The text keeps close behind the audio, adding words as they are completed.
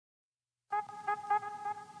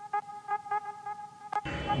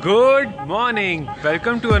Good morning,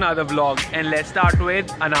 welcome to another vlog, and let's start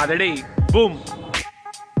with another day. Boom.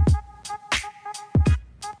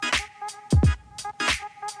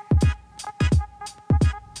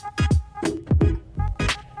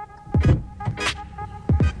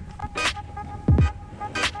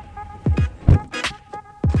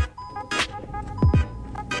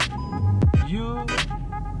 You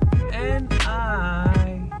and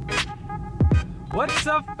I. What's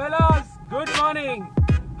up, fellas? Good morning.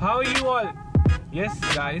 How are you all? Yes,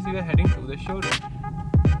 guys, we are heading to the showroom,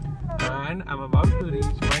 and I'm about to reach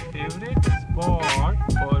my favorite spot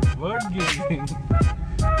for bird gazing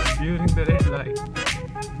during the red light.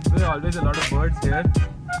 There are always a lot of birds here,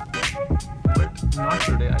 but not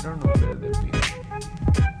today. I don't know where they'll be.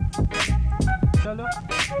 Chalo,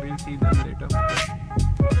 we'll see them later.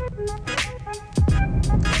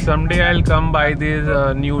 Someday I'll come by these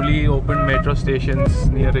newly opened metro stations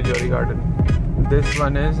near Rajouri Garden. This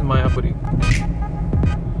one is Mayapuri.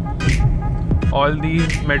 All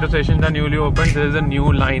these metro stations are newly opened. There is a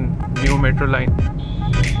new metro line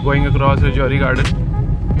going across Rajouri Garden.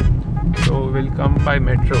 So we'll come by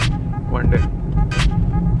metro one day.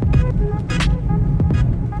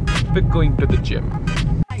 We're going to the gym.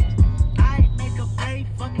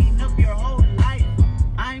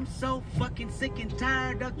 Sick and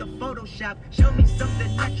tired of the Photoshop. Show me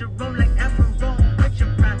something natural like Afro with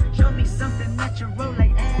your prime. Show me something natural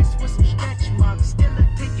like ass with some stretch marks. Still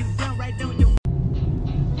I'll take you down right on your.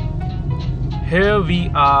 Here we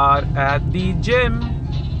are at the gym.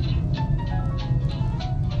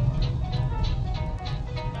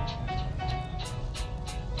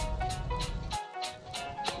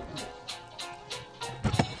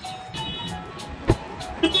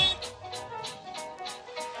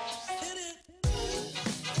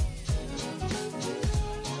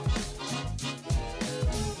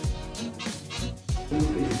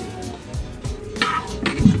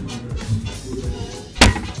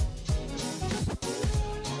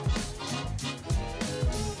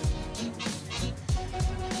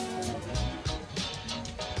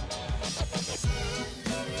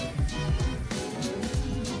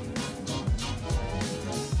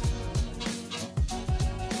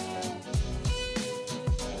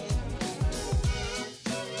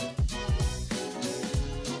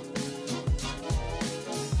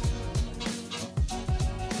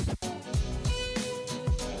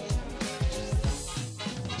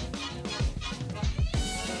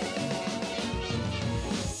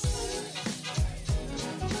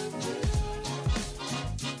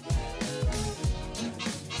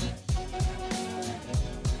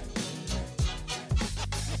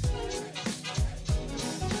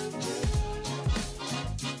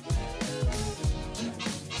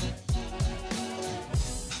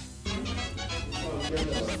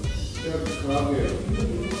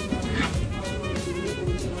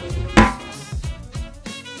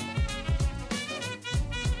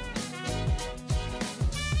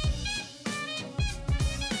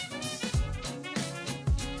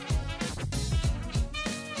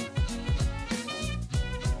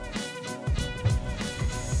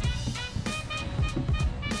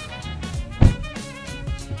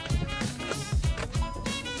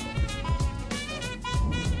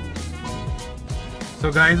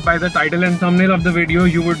 So guys, by the title and thumbnail of the video,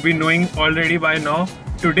 you would be knowing already by now.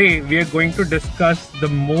 Today we are going to discuss the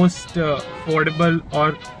most affordable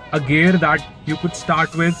or a gear that you could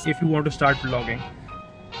start with if you want to start vlogging.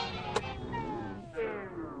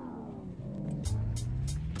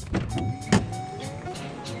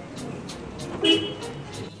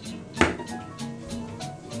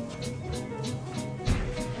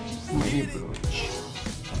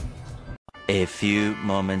 A few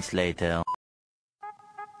moments later.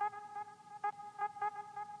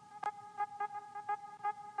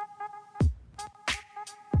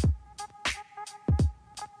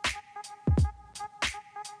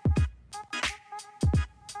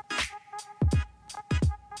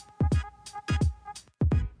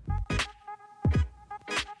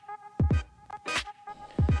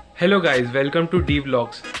 Hello guys, welcome to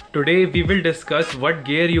Dvlogs. Today we will discuss what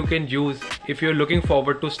gear you can use if you're looking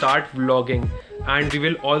forward to start vlogging, and we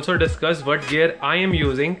will also discuss what gear I am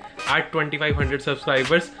using at 2500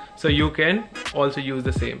 subscribers, so you can also use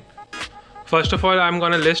the same. First of all, I'm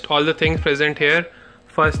gonna list all the things present here.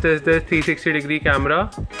 First is the 360-degree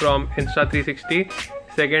camera from Insta 360.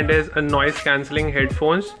 Second is a noise cancelling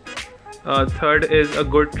headphones. Third is a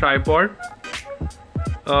good tripod.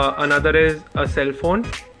 Another is a cell phone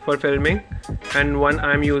for filming, and one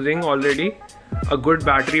I'm using already, a good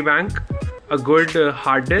battery bank, a good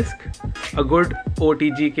hard disk, a good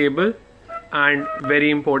OTG cable, and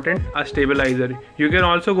very important, a stabilizer. You can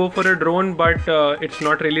also go for a drone, but it's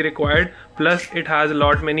not really required. Plus it has a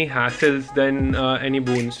lot many hassles than any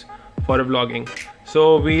boons for vlogging.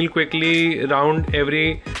 So we'll quickly round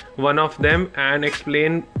every one of them and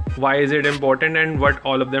explain why is it important and what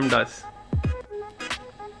all of them does.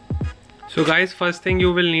 So guys, first thing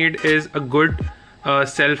you will need is a good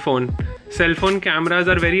cell phone. Cell phone cameras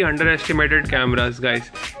are very underestimated cameras, guys.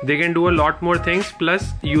 They can do a lot more things,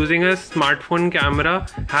 plus using a smartphone camera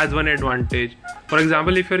has one advantage. For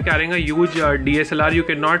example, if you're carrying a huge DSLR, you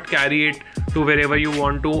cannot carry it to wherever you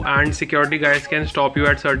want to, and security guys can stop you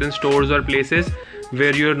at certain stores or places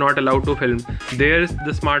where you're not allowed to film. There's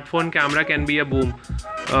the smartphone camera can be a boon.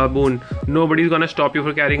 Nobody's gonna stop you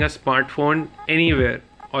for carrying a smartphone anywhere,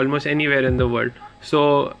 almost anywhere in the world.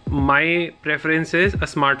 So my preference is a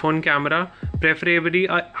smartphone camera, preferably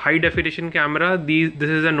a high definition camera. This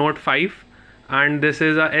is a Note 5 and this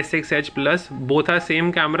is a S6H Plus. Both are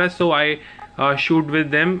same cameras, so I shoot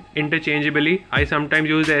with them interchangeably. I sometimes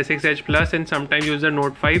use the S6H Plus and sometimes use the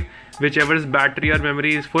Note 5. Whichever's battery or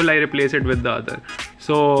memory is full, I replace it with the other.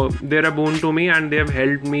 So they're a boon to me and they have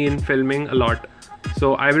helped me in filming a lot.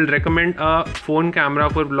 So I will recommend a phone camera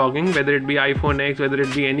for vlogging, whether it be iPhone X, whether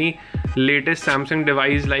it be any latest Samsung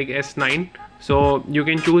device like S9. So you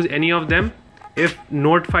can choose any of them. If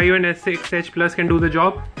Note 5 and S6H Plus can do the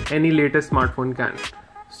job, any latest smartphone can.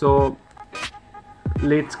 So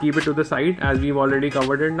let's keep it to the side as we've already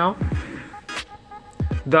covered it now.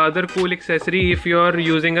 The other cool accessory if you're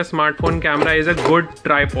using a smartphone camera is a good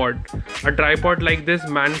tripod. A tripod like this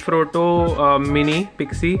Manfrotto Mini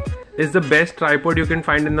Pixie is the best tripod you can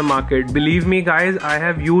find in the market. Believe me guys, I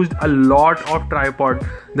have used a lot of tripod.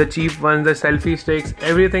 The cheap ones, the selfie sticks,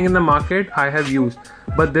 everything in the market I have used.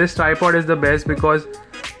 But this tripod is the best because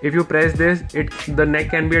if you press this, the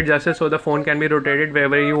neck can be adjusted so the phone can be rotated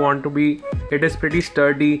wherever you want to be. It is pretty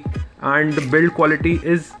sturdy and the build quality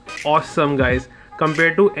is awesome, guys.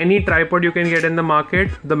 Compared to any tripod you can get in the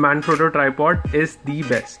market, the Manfrotto tripod is the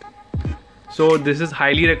best. So this is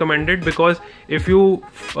highly recommended because if you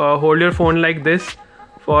hold your phone like this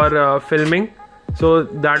for filming, so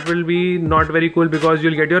that will be not very cool because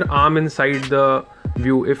you'll get your arm inside the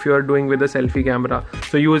view if you're doing with a selfie camera.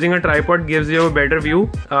 So using a tripod gives you a better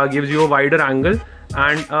view, gives you a wider angle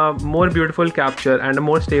and a more beautiful capture and a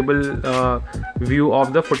more stable view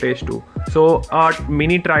of the footage too. So a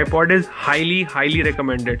mini tripod is highly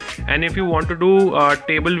recommended. And if you want to do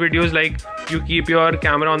table videos, like you keep your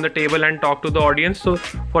camera on the table and talk to the audience, so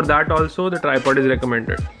for that also the tripod is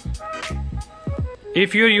recommended.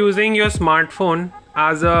 If you're using your smartphone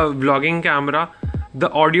as a vlogging camera, the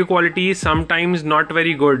audio quality is sometimes not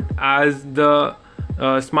very good as the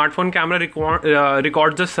smartphone camera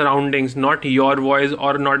records the surroundings, not your voice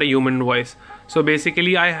or not a human voice. So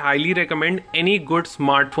basically I highly recommend any good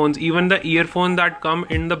smartphones. Even the earphones that come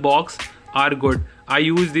in the box are good. I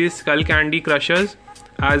use these Skull Candy Crushers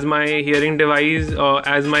as my hearing device,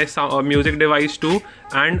 as my music device too,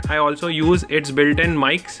 and I also use its built-in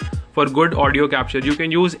mics for good audio capture. You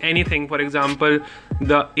can use anything. For example,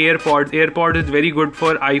 the AirPods is very good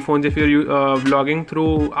for iPhones. If you're vlogging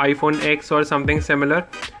through iPhone X or something similar,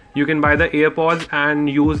 you can buy the AirPods and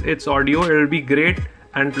use its audio. It will be great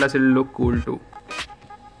and plus it will look cool too.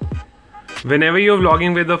 Whenever you're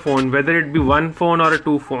vlogging with a phone, whether it be one phone or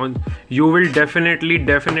two phones, you will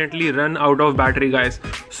definitely run out of battery, guys.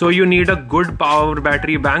 So you need a good power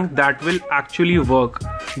battery bank that will actually work.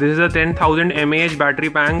 This is a 10,000 mAh battery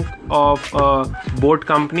bank of Boat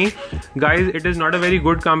company. Guys, it is not a very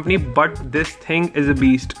good company, but this thing is a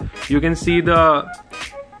beast. You can see the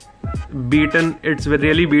it's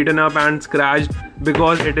really beaten up and scratched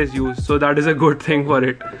because it is used, so that is a good thing for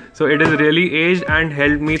it. So it is really aged and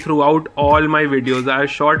helped me throughout all my videos. I have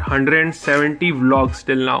shot 170 vlogs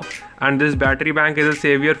till now, and this battery bank is a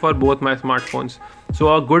savior for both my smartphones.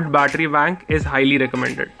 So a good battery bank is highly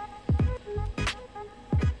recommended.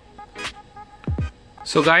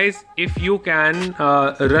 So guys, if you can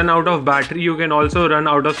run out of battery, you can also run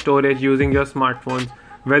out of storage using your smartphones.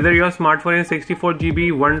 Whether your smartphone is 64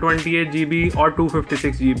 GB, 128 GB or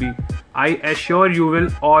 256 GB, I assure you will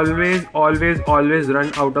always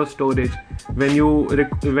run out of storage when you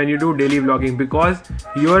do daily vlogging, because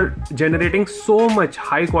you're generating so much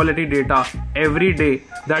high quality data every day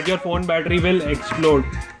that your phone battery will explode.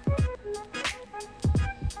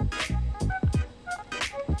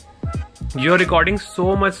 You're recording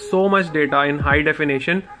so much data in high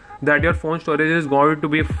definition that your phone storage is going to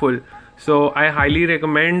be full. So I highly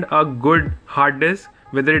recommend a good hard disk,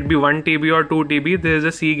 whether it be 1 TB or 2 TB. There is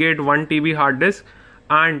a Seagate 1 TB hard disk,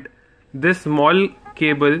 and this small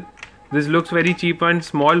cable This looks very cheap and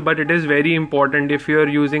small, but it is very important. If you're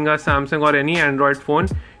using a Samsung or any Android phone,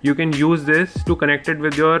 you can use this to connect it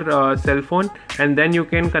with your cell phone, and then you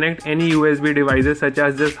can connect any USB devices such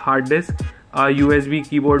as this hard disk, USB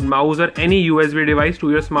keyboard, mouse, or any USB device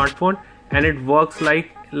to your smartphone, and it works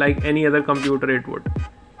like any other computer it would.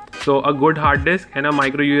 So a good hard disk and a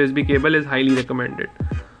micro USB cable is highly recommended.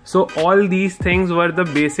 So all these things were the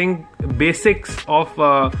basics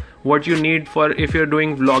of what you need for if you're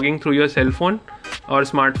doing vlogging through your cell phone or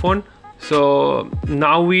smartphone. So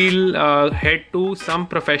now we'll head to some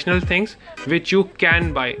professional things which you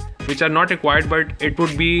can buy, which are not required, but it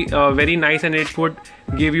would be very nice and it would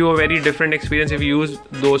give you a very different experience if you use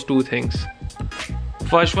those two things.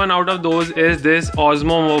 First one out of those is this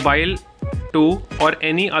Osmo Mobile 2 or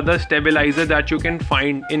any other stabilizer that you can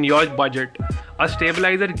find in your budget. A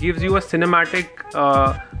stabilizer gives you a cinematic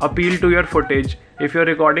appeal to your footage. If you're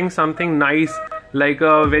recording something nice, like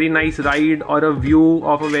a very nice ride or a view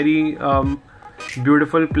of a very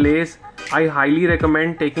beautiful place, I highly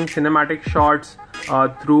recommend taking cinematic shots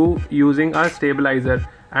through using a stabilizer.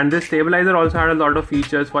 And this stabilizer also had a lot of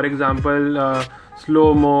features, for example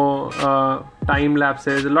slow-mo, time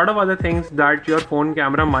lapses, a lot of other things that your phone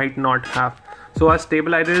camera might not have. So a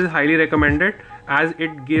stabilizer is highly recommended as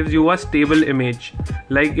it gives you a stable image.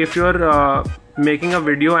 Like if you're making a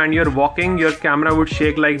video and you're walking, your camera would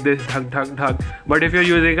shake like this, dhak dhak dhak. But if you're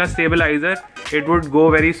using a stabilizer, it would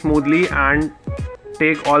go very smoothly and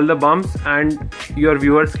take all the bumps, and your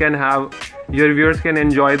viewers can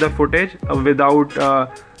enjoy the footage without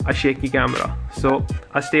a shaky camera. So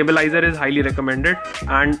a stabilizer is highly recommended,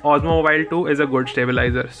 and Osmo Mobile 2 is a good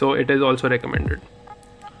stabilizer, so it is also recommended.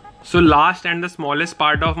 So last and the smallest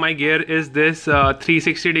part of my gear is this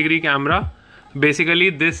 360-degree camera. Basically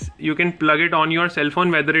this, you can plug it on your cell phone,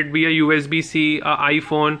 whether it be a USB-C, a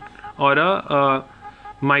iPhone, or a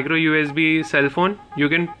micro USB cell phone. You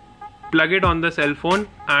can plug it on the cell phone,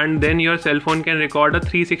 and then your cell phone can record a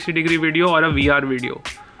 360-degree video or a VR video.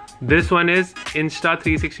 This one is Insta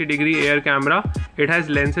 360-degree air camera. It has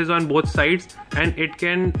lenses on both sides and it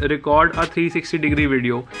can record a 360-degree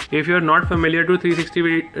video. If you're not familiar to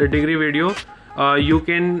 360-degree video, you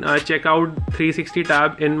can check out 360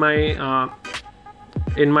 tab in my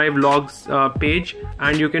vlogs page,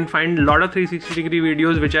 and you can find a lot of 360-degree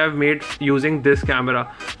videos which I have made using this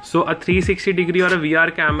camera. So a 360-degree or a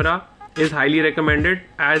VR camera is highly recommended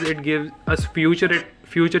as it gives a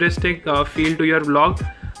futuristic feel to your vlog.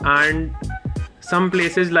 And some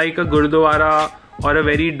places like a gurdwara or a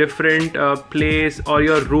very different place or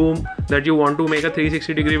your room that you want to make a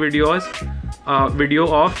 360-degree video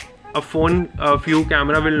of, a phone view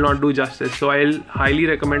camera will not do justice. So I'll highly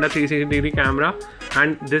recommend a 360-degree camera,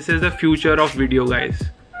 and this is the future of video, guys.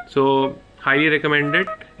 So highly recommended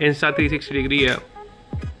Insta 360-degree air.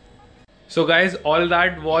 So guys, all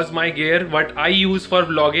that was my gear, what I use for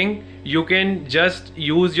vlogging. You can just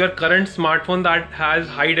use your current smartphone that has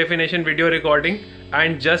high definition video recording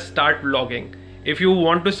and just start vlogging. If you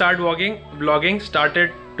want to start vlogging, start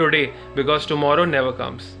it today, because tomorrow never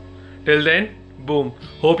comes. Till then, boom.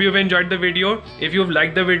 Hope you've enjoyed the video. If you've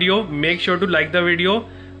liked the video, make sure to like the video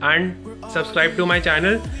and subscribe to my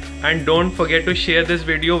channel. And don't forget to share this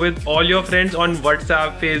video with all your friends on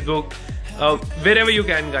WhatsApp, Facebook, wherever you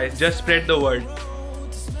can, guys. Just spread the word.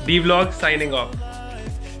 Dvlogs signing off.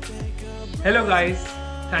 Hello guys,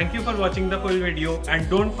 thank you for watching the full video, and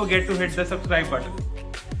don't forget to hit the subscribe button.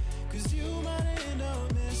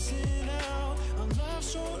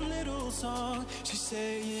 She's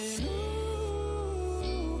saying